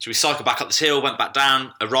 So we cycled back up this hill, went back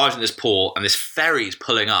down, arrived in this port, and this ferry's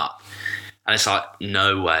pulling up, and it's like,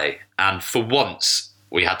 no way. And for once,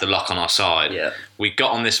 we had the luck on our side. Yeah. We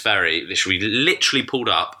got on this ferry, we literally pulled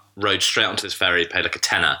up, rode straight onto this ferry, paid like a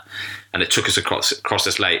tenner, and it took us across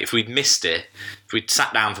this lake. If we'd missed it, if we'd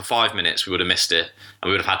sat down for 5 minutes, we would have missed it, and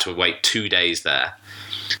we would have had to wait 2 days there.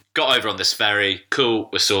 Got over on this ferry, cool,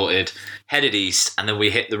 we're sorted, headed east, and then we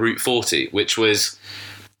hit the Route 40, which was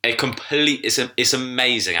it's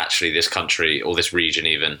amazing actually, this country, or this region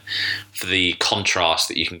even, for the contrast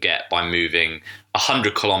that you can get by moving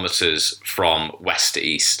 100 kilometres from west to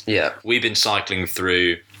east. Yeah. We've been cycling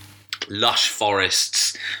through lush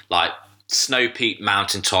forests, snow-peaked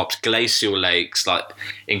mountaintops, glacial lakes,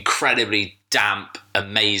 incredibly damp,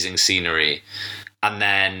 amazing scenery. And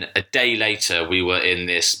then a day later, we were in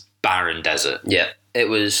this barren desert. Yeah, it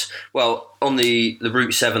was, on the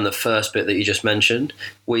Route 7, the first bit that you just mentioned,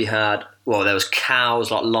 we had, there was cows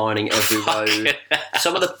lining every road.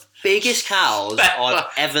 Some of the biggest cows I've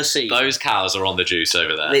ever seen. Those cows are on the juice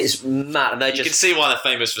over there. It's mad. And you can see why they're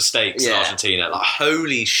famous for steaks in Argentina.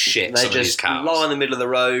 Holy shit, they some of these cows. lie in the middle of the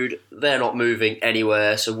road. They're not moving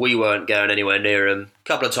anywhere, so we weren't going anywhere near them. A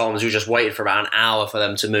couple of times we just waited for about an hour for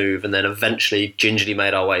them to move, and then eventually gingerly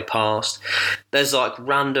made our way past. There's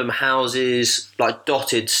random houses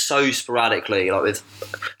dotted so sporadically, with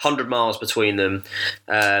 100 miles between them,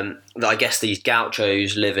 that I guess these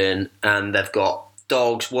gauchos live in, and they've got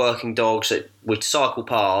dogs, working dogs that we'd cycle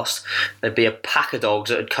past. There'd be a pack of dogs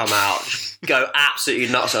that would come out, just go absolutely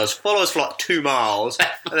nuts at us, follow us for 2 miles,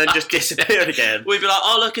 and then just disappear again. We'd be like,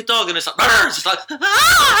 oh, look, a dog, and it's like, it's just like,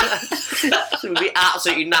 ah! So we'd be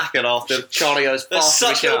absolutely knackered after trying to go as fast as we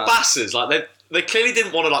can. Such little bastards. They clearly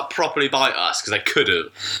didn't want to properly bite us, because they could have,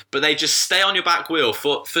 but they just stay on your back wheel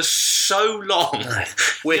for so long.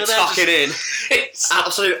 We're tucking in. It's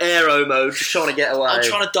absolute aero mode, just trying to get away. I'm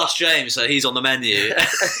trying to dust James so he's on the menu.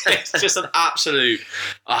 It's just an absolute,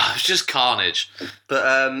 it's just carnage.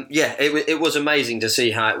 But it was amazing to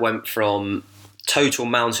see how it went from total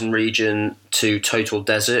mountain region to total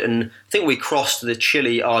desert, and I think we crossed the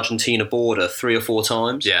Chile-Argentina border 3 or 4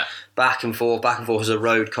 times. Yeah. Back and forth as the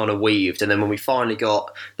road kind of weaved, and then when we finally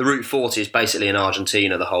got the Route 40 is basically in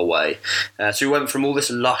Argentina the whole way. So we went from all this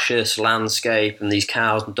luscious landscape and these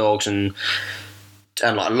cows and dogs and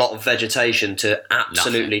a lot of vegetation to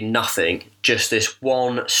absolutely nothing. Just this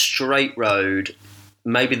one straight road,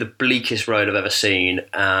 maybe the bleakest road I've ever seen,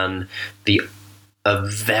 and a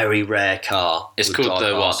very rare car. It's called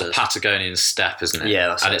the Patagonian Steppe, isn't it? Yeah,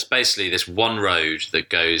 that's and it. It's basically this one road that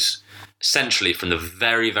goes essentially from the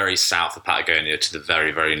very, very south of Patagonia to the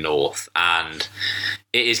very, very north. And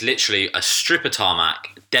it is literally a strip of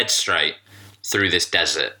tarmac, dead straight through this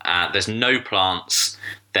desert. There's no plants,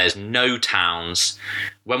 there's no towns.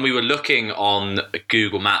 When we were looking on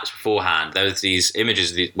Google Maps beforehand, there was these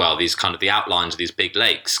images, these kind of the outlines of these big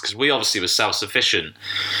lakes, because we obviously were self-sufficient.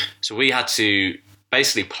 So we had to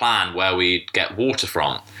basically plan where we'd get water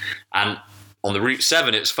from. And on the Route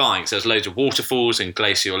 7, it's fine, because there's loads of waterfalls and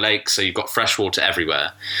glacial lakes, so you've got fresh water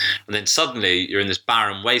everywhere. And then suddenly you're in this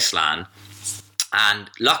barren wasteland. And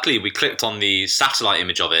luckily we clicked on the satellite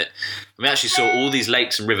image of it, and we actually saw all these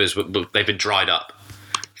lakes and rivers, they've been dried up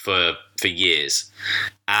for years.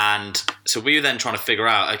 And so we were then trying to figure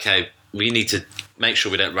out, okay, we need to make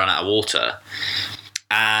sure we don't run out of water.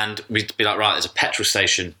 And we'd be like, right, there's a petrol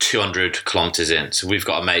station 200 kilometres in, so we've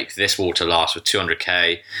got to make this water last for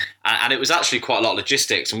 200k. And it was actually quite a lot of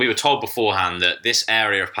logistics. And we were told beforehand that this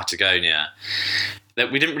area of Patagonia,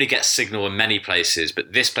 that we didn't really get signal in many places,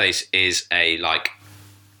 but this place is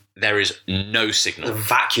there is no signal. A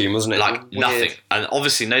vacuum, wasn't it? Like nothing. And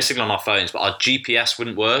obviously no signal on our phones, but our GPS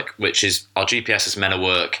wouldn't work, which is, our GPS is meant to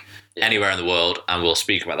work anywhere in the world, and we'll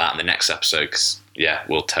speak about that in the next episode, because,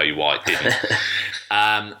 we'll tell you why it didn't.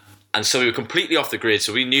 And so we were completely off the grid,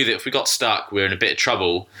 so we knew that if we got stuck, we were in a bit of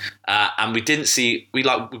trouble, and we'd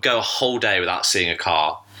go a whole day without seeing a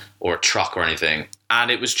car or a truck or anything.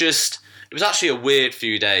 And it was actually a weird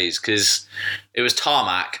few days, because it was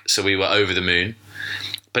tarmac, so we were over the moon,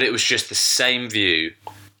 but it was just the same view,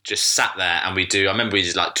 just sat there, and I remember we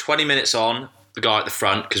did 20 minutes on, the guy at the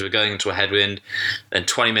front, because we're going into a headwind, then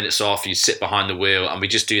 20 minutes off, you sit behind the wheel, and we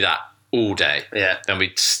just do that all day. Yeah. Then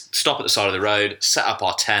we'd stop at the side of the road, set up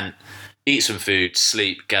our tent, eat some food,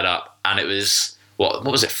 sleep, get up, and it was, what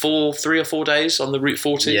was it, 3 or 4 days on the Route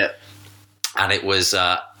 40? Yeah. And it was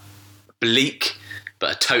bleak,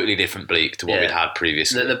 but a totally different bleak to what we'd had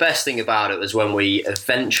previously. The best thing about it was when we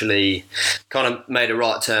eventually kind of made a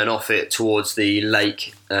right turn off it towards the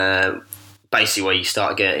lake, basically where you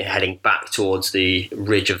start heading back towards the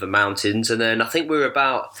ridge of the mountains. And then I think we were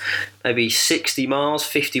about maybe 50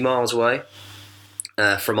 miles away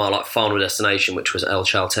from our final destination, which was El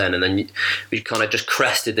Chaltén. And then we kind of just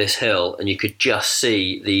crested this hill, and you could just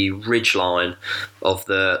see the ridgeline of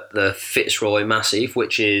the Fitzroy Massif,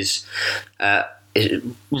 which is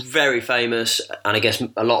very famous, and I guess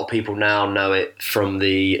a lot of people now know it from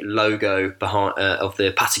the logo behind of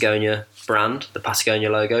the Patagonia brand, the Patagonia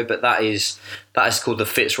logo. But that is called the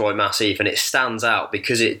Fitzroy Massif, and it stands out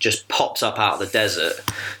because it just pops up out of the desert.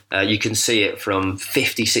 You can see it from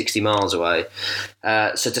 50-60 miles away.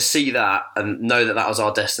 So to see that and know that was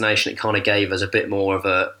our destination, it kind of gave us a bit more of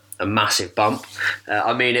a massive bump.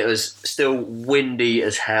 I mean, it was still windy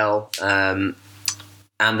as hell.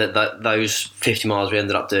 And that those 50 miles, we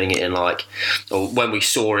ended up doing it in or when we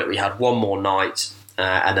saw it, we had one more night,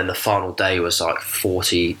 and then the final day was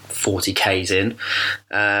 40 Ks in.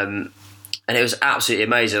 And it was absolutely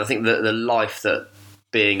amazing. I think that the life that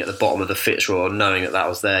being at the bottom of the Fitzroy, knowing that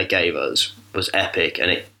was there, gave us was epic.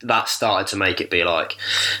 And that started to make it be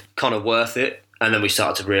kind of worth it. And then we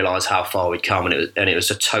started to realise how far we'd come, and it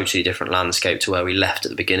was a totally different landscape to where we left at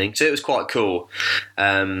the beginning. So it was quite cool.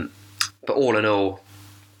 But all in all,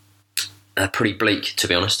 pretty bleak, to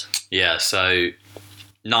be honest. Yeah, so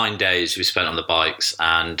 9 days we spent on the bikes,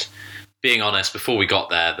 and being honest, before we got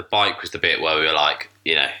there, the bike was the bit where we were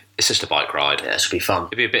it's just a bike ride. Yeah, it should be fun.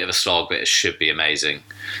 It'd be a bit of a slog, but it should be amazing.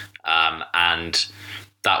 And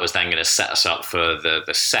that was then going to set us up for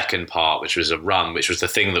the second part, which was a run, which was the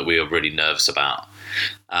thing that we were really nervous about.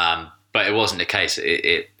 But it wasn't the case.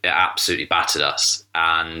 It absolutely battered us.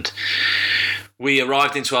 And we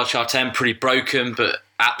arrived into El Chaltén pretty broken, but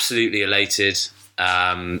absolutely elated.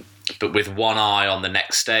 But with one eye on the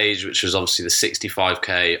next stage, which was obviously the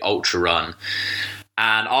 65k ultra run.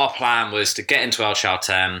 And our plan was to get into El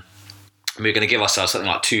Chaltén. We were going to give ourselves something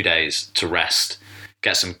like 2 days to rest,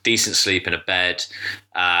 get some decent sleep in a bed,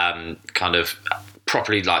 kind of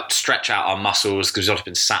properly stretch out our muscles because we've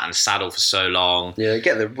been sat in the saddle for so long. Yeah,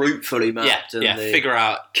 get the route fully mapped. Yeah, figure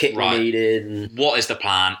out kit we needed. And what is the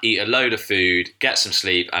plan, eat a load of food, get some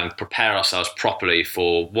sleep, and prepare ourselves properly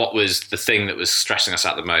for what was the thing that was stressing us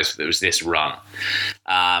out the most. It was this run.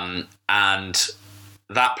 And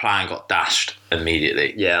that plan got dashed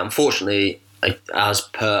immediately. Yeah, unfortunately, as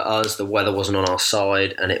per us, the weather wasn't on our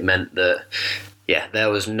side, and it meant that, there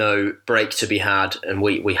was no break to be had, and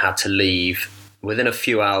we had to leave. Within a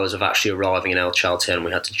few hours of actually arriving in El Chaltén,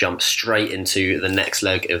 we had to jump straight into the next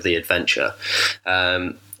leg of the adventure.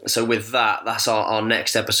 So with that's our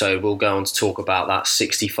next episode. We'll go on to talk about that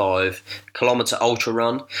 65-kilometre ultra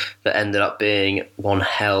run that ended up being one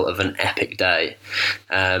hell of an epic day.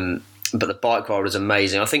 But the bike ride was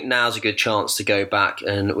amazing. I think now's a good chance to go back,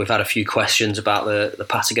 and we've had a few questions about the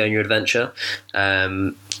Patagonia adventure.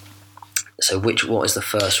 So what is the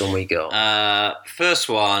first one we got? First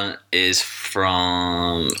one is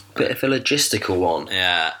from... Bit of a logistical one.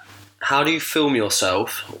 Yeah. How do you film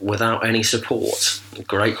yourself without any support?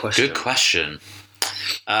 Great question. Good question.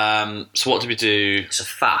 So what did we do? It's a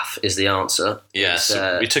faff is the answer. Yeah,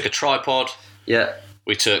 so we took a tripod. Yeah.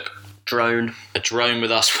 We took... a drone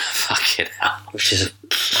with us. Fucking hell. Which is an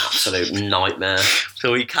absolute nightmare.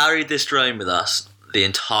 So we carried this drone with us the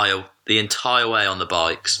entire way on the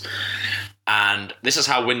bikes, and this is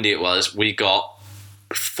how windy it was. We got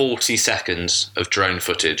 40 seconds of drone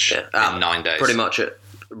footage in 9 days. Pretty much at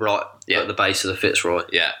the base of the Fitzroy.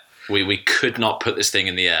 Yeah, we could not put this thing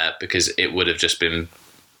in the air because it would have just been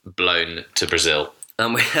blown to Brazil.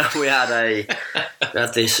 And we had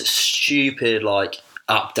this stupid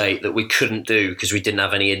update that we couldn't do because we didn't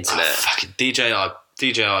have any internet. Fucking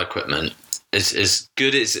DJI equipment is as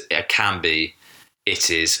good as it can be.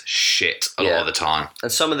 It is shit a lot of the time.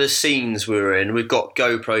 And some of the scenes we were in, we've got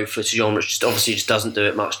GoPro footage on, which obviously just doesn't do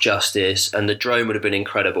it much justice. And the drone would have been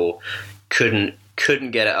incredible. Couldn't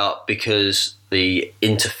get it up because the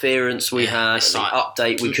interference we had, the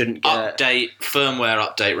update we couldn't get. Firmware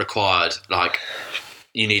update required.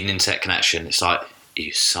 You need an internet connection. It's like,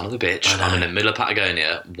 you son of a bitch, I'm in the middle of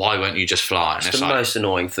Patagonia, why won't you just fly? And it's the most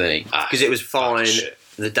annoying thing, because it was fine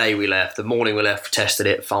the day we left, the morning we left, tested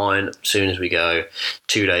it, fine. As soon as we go,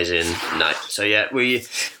 2 days in, no. So yeah, we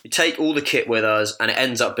take all the kit with us, and it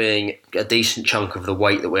ends up being a decent chunk of the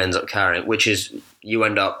weight that we end up carrying, which is you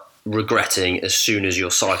end up regretting as soon as you're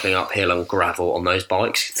cycling uphill on gravel on those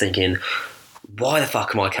bikes, thinking, why the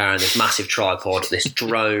fuck am I carrying this massive tripod, this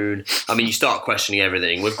drone? I mean, you start questioning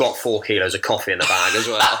everything. We've got 4 kilos of coffee in the bag as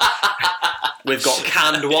well. We've got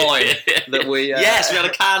canned wine that we... yes, we had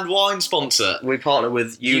a canned wine sponsor. We partnered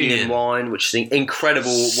with Union Wine, which is an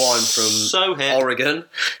incredible wine from Oregon.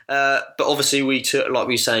 But obviously we took, like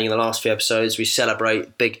we were saying in the last few episodes, we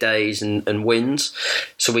celebrate big days and wins.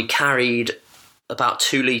 So we carried about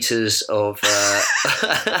 2 litres of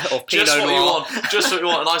Pinot Noir. Just what you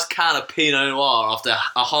want, a nice can of Pinot Noir after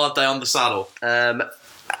a hard day on the saddle.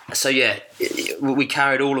 So yeah, we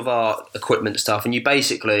carried all of our equipment stuff, and you've got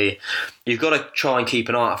to try and keep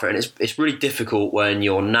an eye out for it. And it's really difficult when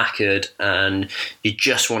you're knackered and you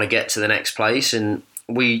just want to get to the next place. And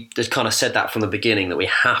we just kind of said that from the beginning, that we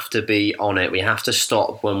have to be on it. We have to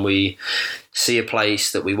stop when we see a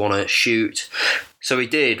place that we want to shoot. So we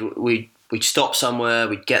did. We'd stop somewhere,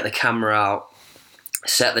 we'd get the camera out,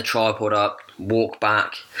 set the tripod up, walk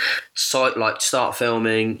back, start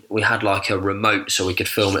filming. We had a remote so we could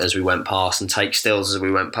film it as we went past and take stills as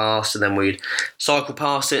we went past, and then we'd cycle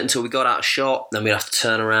past it until we got out of shot. Then we'd have to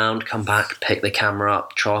turn around, come back, pick the camera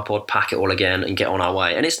up, tripod, pack it all again and get on our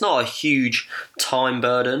way. And it's not a huge time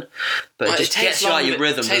burden, but it just gets you out of your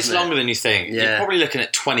rhythm. It takes longer than you think. Yeah. You're probably looking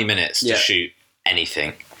at 20 minutes to shoot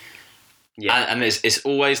anything. Yeah. And it's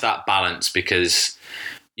always that balance, because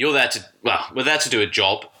we're there to do a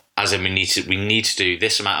job, as in we need to do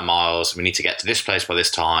this amount of miles, we need to get to this place by this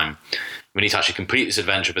time, we need to actually complete this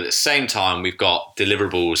adventure, but at the same time we've got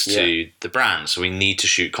deliverables to the brand, so we need to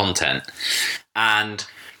shoot content. And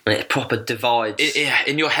it proper divides.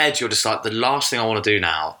 In your head you're just like, the last thing I want to do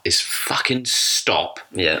now is fucking stop,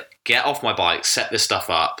 get off my bike, set this stuff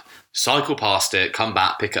up, cycle past it, come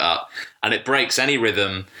back, pick it up, and it breaks any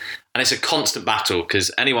rhythm. And it's a constant battle,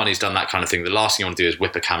 because anyone who's done that kind of thing, the last thing you want to do is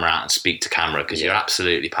whip a camera out and speak to camera, because you're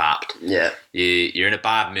absolutely papped. Yeah. You're in a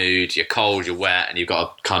bad mood, you're cold, you're wet, and you've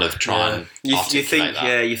got to kind of try and articulate that.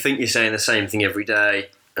 Yeah, you think you're saying the same thing every day,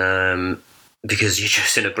 because you're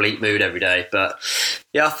just in a bleak mood every day. But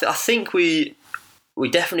yeah, I think we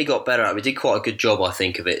definitely got better at it. We did quite a good job, I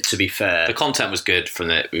think, of it, to be fair. The content was good from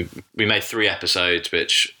it. We made 3 episodes,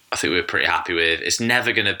 which I think we were pretty happy with. It's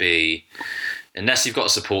never going to be... Unless you've got a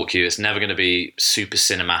support queue, it's never going to be super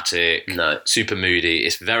cinematic, super moody.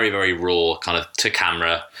 It's very, very raw, kind of to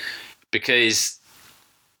camera. Because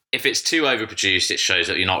if it's too overproduced, it shows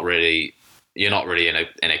that you're not really in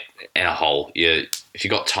a hole. If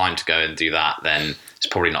you've got time to go and do that, then it's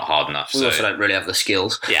probably not hard enough. We also don't really have the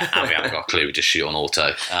skills. Yeah, and we haven't got a clue. We just shoot on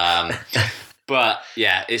auto. But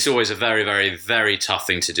yeah, it's always a very, very, very tough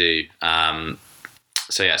thing to do.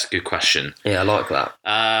 So yeah, it's a good question. Yeah, I like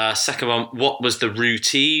that. Second one, what was the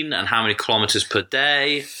routine and how many kilometres per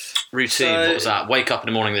day? Routine, So- what was that? Wake up in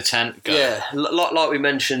the morning, the tent, go. Yeah, like we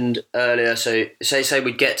mentioned earlier. So say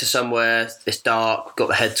we'd get to somewhere, it's dark, we've got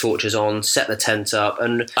the head torches on, set the tent up,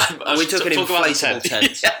 and we took an talk about the inflatable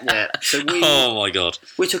tent. tent. Yeah. So Oh my god.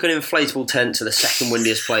 we took an inflatable tent to the second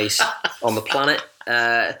windiest place on the planet.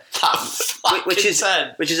 Which is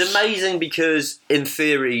amazing because in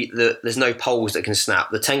theory there's no poles that can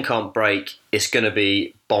snap. The tent can't break. It's going to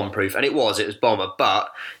be bomb proof, and it was bomber,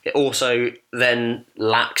 but it also then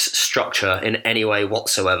lacks structure in any way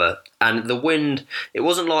whatsoever. And the wind, it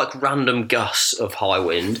wasn't like random gusts of high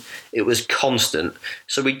wind. It was constant.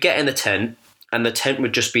 So we'd get in the tent, and the tent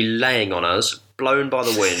would just be laying on us, blown by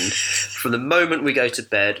the wind, from the moment we go to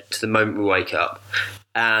bed to the moment we wake up.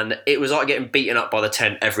 And it was like getting beaten up by the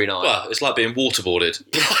tent every night. Well, it's like being waterboarded.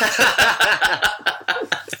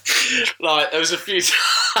 Like, there was a few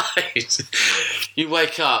times you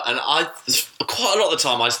wake up, and quite a lot of the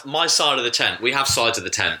time, my side of the tent, we have sides of the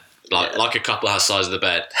tent, like a couple has sides of the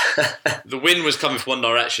bed. The wind was coming from one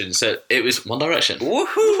direction, so it was one direction.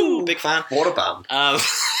 Woohoo! Big fan. What a band.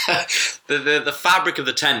 The fabric of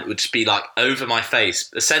the tent would just be like over my face,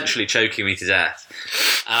 essentially choking me to death.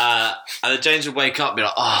 And then James would wake up and be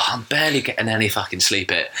like, oh, I'm barely getting any fucking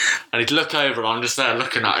sleep here. And he'd look over and I'm just there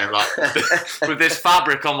looking at him like with this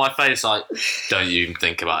fabric on my face, like, don't you even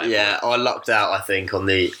think about it. Yeah, I lucked out, I think, on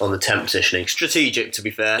the tent positioning. Strategic, to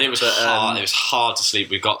be fair. It was hard. It was hard to sleep.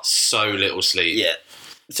 We got so little sleep. Yeah.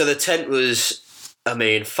 So the tent was, I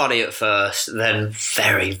mean, funny at first, then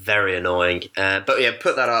very, very annoying. But yeah,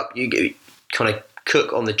 put that up. You kind of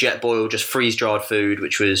cook on the jet boil, just freeze-dried food,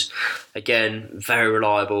 which was, again, very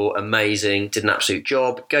reliable, amazing, did an absolute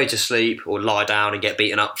job. Go to sleep or lie down and get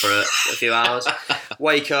beaten up for a few hours.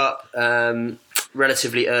 Wake up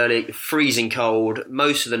relatively early, freezing cold.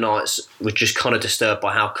 Most of the nights were just kind of disturbed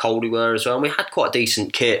by how cold we were as well. And we had quite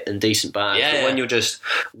decent kit and decent bags. Yeah, but yeah. when you're just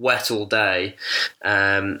wet all day,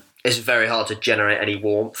 it's very hard to generate any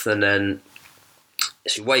warmth. And then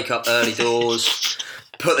so you wake up early doors,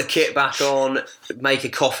 put the kit back on, make a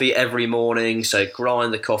coffee every morning. So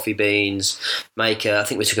grind the coffee beans, I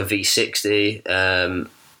think we took a V60,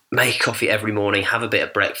 make coffee every morning, have a bit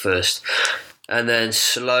of breakfast, and then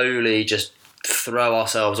slowly just throw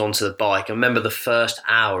ourselves onto the bike. I remember the first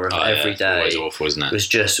hour of every day. Always awful, isn't it? Was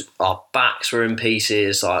just, our backs were in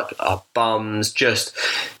pieces, like our bums, just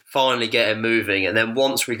finally getting moving. And then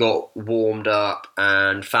once we got warmed up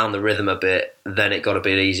and found the rhythm a bit, then it got a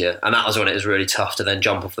bit easier. And that was when it was really tough to then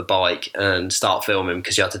jump off the bike and start filming,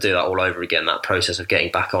 because you had to do that all over again, that process of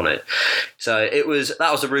getting back on it. So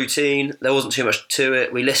that was the routine. There wasn't too much to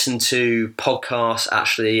it. We listened to podcasts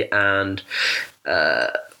actually, and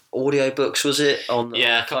audiobooks, was it? On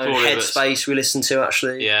Yeah, a couple phone. of audiobooks. Headspace we listened to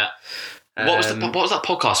actually. Yeah. What was that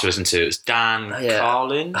podcast we listened to? It was Dan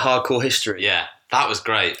Carlin. Hardcore History. Yeah, that was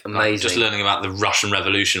great. Amazing. Just learning about the Russian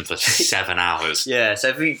Revolution for 7 hours. Yeah, so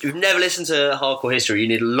if you've never listened to Hardcore History, you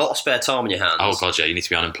need a lot of spare time on your hands. Oh god, yeah, you need to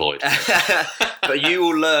be unemployed. But you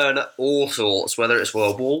will learn all sorts, whether it's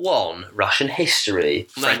World War One, Russian history,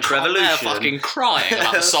 French Revolution. They're fucking crying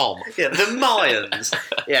about the Somme. Yeah, the Mayans.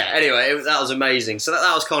 Yeah, anyway, that was amazing. So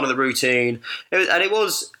that was kind of the routine.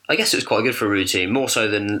 I guess it was quite good for a routine, more so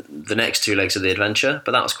than the next two legs of the adventure,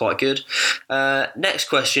 but that was quite good. Next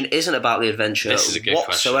question isn't about the adventure This is a good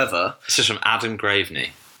whatsoever. This is from Adam Graveney,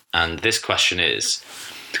 and this question is,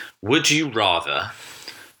 would you rather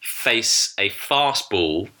face a fast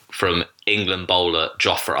ball from England bowler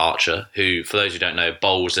Jofra Archer, who, for those who don't know,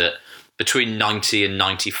 bowls at between 90 and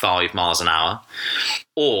 95 miles an hour,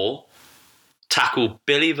 or tackle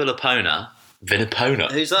Billy Villapona?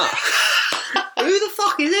 Who's that? Who the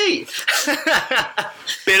fuck is he?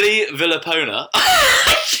 Billy Villapona.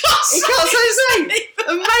 He can't say his name.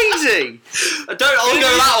 Amazing. I'll go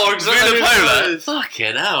that one. 'cause I don't know who it Vunipola. is.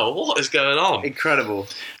 Fucking hell, what is going on? Incredible.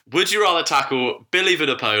 Would you rather tackle Billy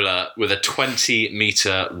Vunipola with a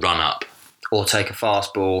 20-metre run-up Or take a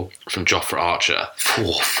fast ball. from Jofra Archer?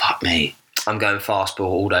 Oh, fuck me. I'm going fast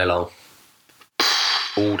ball all day long.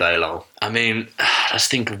 All day long. I mean, let's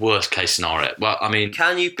think of worst-case scenario. Well, I mean,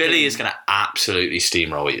 Can you Billy pin- is going to absolutely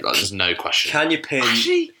steamroll you. Like, there's no question. Can you pin?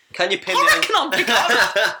 Actually, Can you pin?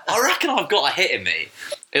 I reckon I've got a hit in me.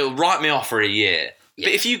 It'll write me off for a year. Yeah.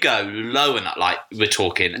 But if you go low enough, like we're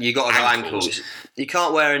talking, You got to go ankles. You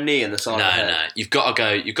can't wear a knee in the side of the head. No, you've got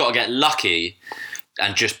to get lucky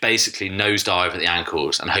and just basically nosedive at the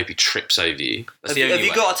ankles and hope he trips over you. That's the only Have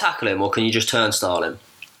you way. got to tackle him, or can you just turnstile him?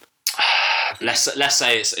 Let's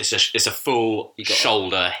say it's a full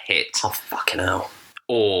shoulder hit, Oh fucking hell!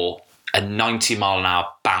 or a 90 mile an hour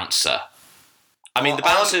bouncer I mean, the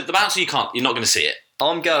bouncer, you're not going to see it.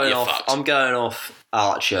 I'm going You're off. fucked. I'm going off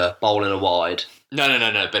Archer bowling a wide. No,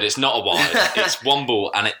 but it's not a wide. It's one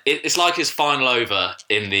ball, and it's like his final over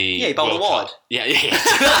in the He bowled a World wide. Cup. Yeah.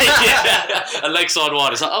 Yeah. A leg side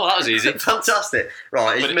wide. It's like, oh, that was easy. Fantastic.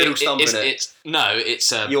 Right, he's middle stumping it.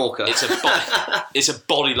 It's a Yorker. It's a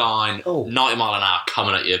body line, Oh. 90 mile an hour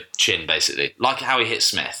coming at your chin, basically, like how he hit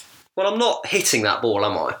Smith. Well, I'm not hitting that ball,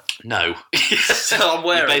 am I? No, So I'm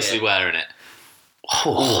wearing You're basically it. wearing it.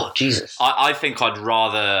 Oh, Jesus. I think I'd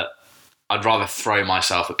rather throw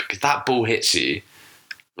myself at, because that ball hits you,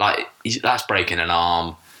 like that's breaking an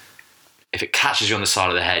arm. If it catches you on the side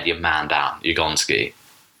of the head, you're man down. You're gone ski.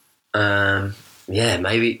 Yeah,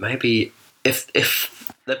 maybe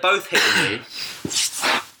if they're both hitting me,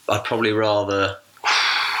 I'd probably rather.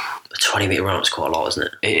 A 20-metre run is quite a lot, isn't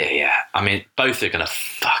it? Yeah. I mean, both are going to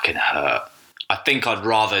fucking hurt. I think I'd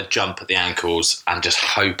rather jump at the ankles and just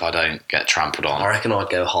hope I don't get trampled on. I reckon I'd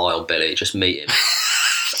go high on Billy, just meet him.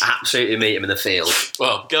 Absolutely meet him in the field.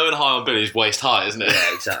 Well, going high on Billy's waist high, isn't it?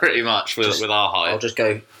 Yeah, exactly. Pretty much with our height. I'll just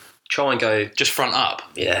try and go, Just front up.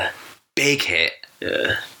 yeah, Big hit.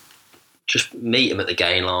 yeah. Just meet him at the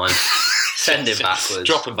gain line. Send him backwards.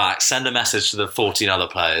 Drop him back. Send a message to the 14 other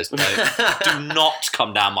players. Do not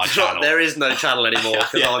come down my channel. There is no channel anymore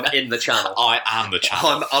because Yeah. I'm in the channel. I am the channel.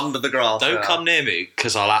 I'm under the grass. Don't now. come near me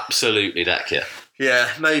because I'll absolutely deck you. Yeah,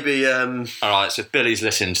 maybe. All right, so if Billy's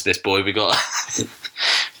listening to this, boy, we got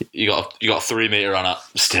you got a 3-metre run up.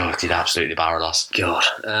 Still, you'd absolutely barrel us. God,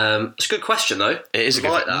 it's a good question though. It is a good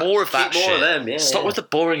like that. More of Keep that more shit. of them. Yeah, Stop yeah. with the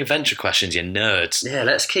boring adventure questions, you nerds. Yeah,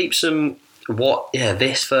 let's keep some. What? Yeah,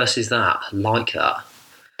 this versus that. I like that.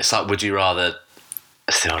 It's like, would you rather?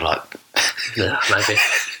 Still like. Yeah, maybe.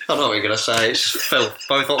 I know what you're gonna say. It's just filth.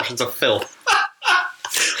 Both options are filth.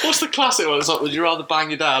 What's the classic one? It's like, would you rather bang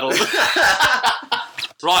your dad or?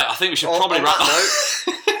 Right, I think we should probably on wrap that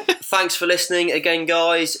note, thanks for listening again,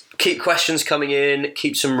 guys. Keep questions coming in.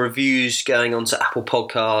 Keep some reviews going onto Apple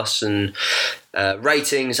Podcasts and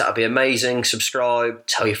ratings. That'd be amazing. Subscribe.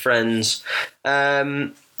 Tell your friends.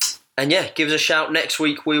 And yeah, give us a shout. Next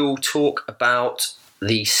week we will talk about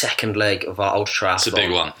the second leg of our ultra triathlon. It's a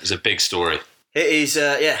big one. It's a big story. It is.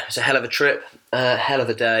 It's a hell of a trip. Hell of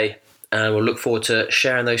a day. And we'll look forward to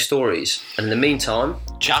sharing those stories. And in the meantime,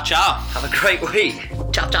 Ciao, ciao. have a great week.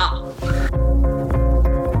 Ciao, ciao.